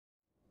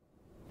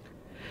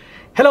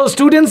Hello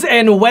students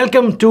and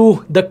welcome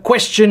to the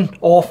question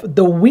of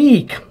the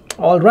week.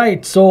 All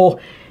right, so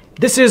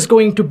this is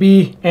going to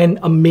be an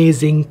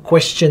amazing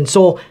question.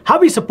 So how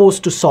are we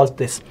supposed to solve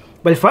this?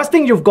 Well, first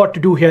thing you've got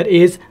to do here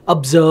is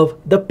observe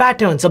the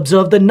patterns,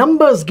 observe the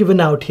numbers given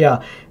out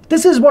here.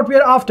 This is what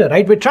we're after,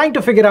 right? We're trying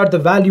to figure out the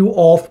value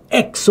of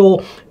x.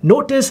 So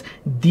notice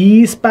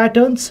these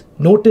patterns,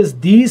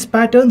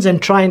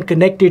 and try and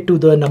connect it to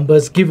the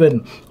numbers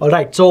given. All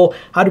right, so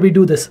how do we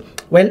do this?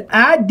 Well,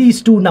 add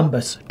these two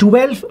numbers.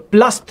 12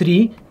 plus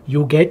 3,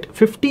 you get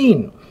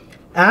 15.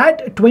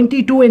 Add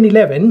 22 and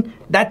 11,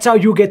 that's how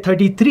you get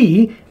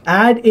 33.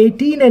 Add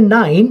 18 and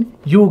 9,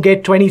 you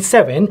get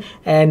 27.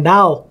 And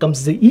now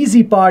comes the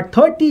easy part,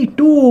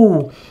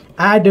 32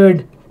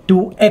 added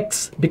to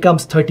x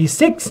becomes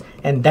 36,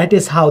 and that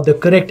is how the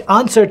correct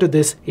answer to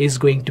this is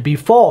going to be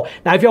 4.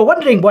 Now, if you're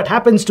wondering what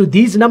happens to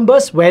these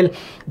numbers, well,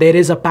 there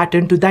is a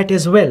pattern to that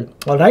as well.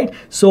 All right,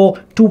 so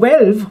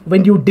 12,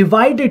 when you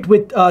divide it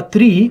with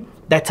 3,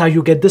 that's how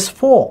you get this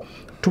 4.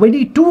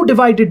 22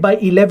 divided by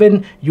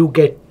 11, you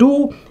get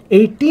 2.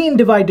 18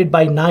 divided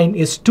by 9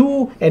 is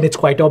 2, and it's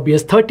quite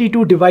obvious.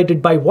 32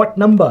 divided by what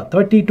number?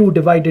 32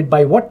 divided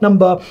by what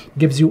number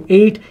gives you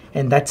 8,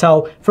 and that's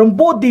how from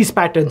both these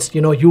patterns,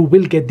 you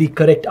will get the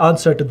correct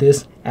answer to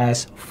this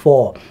as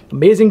 4.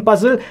 Amazing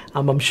puzzle.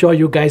 I'm sure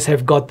you guys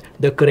have got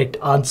the correct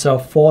answer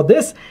for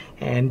this,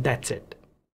 and that's it.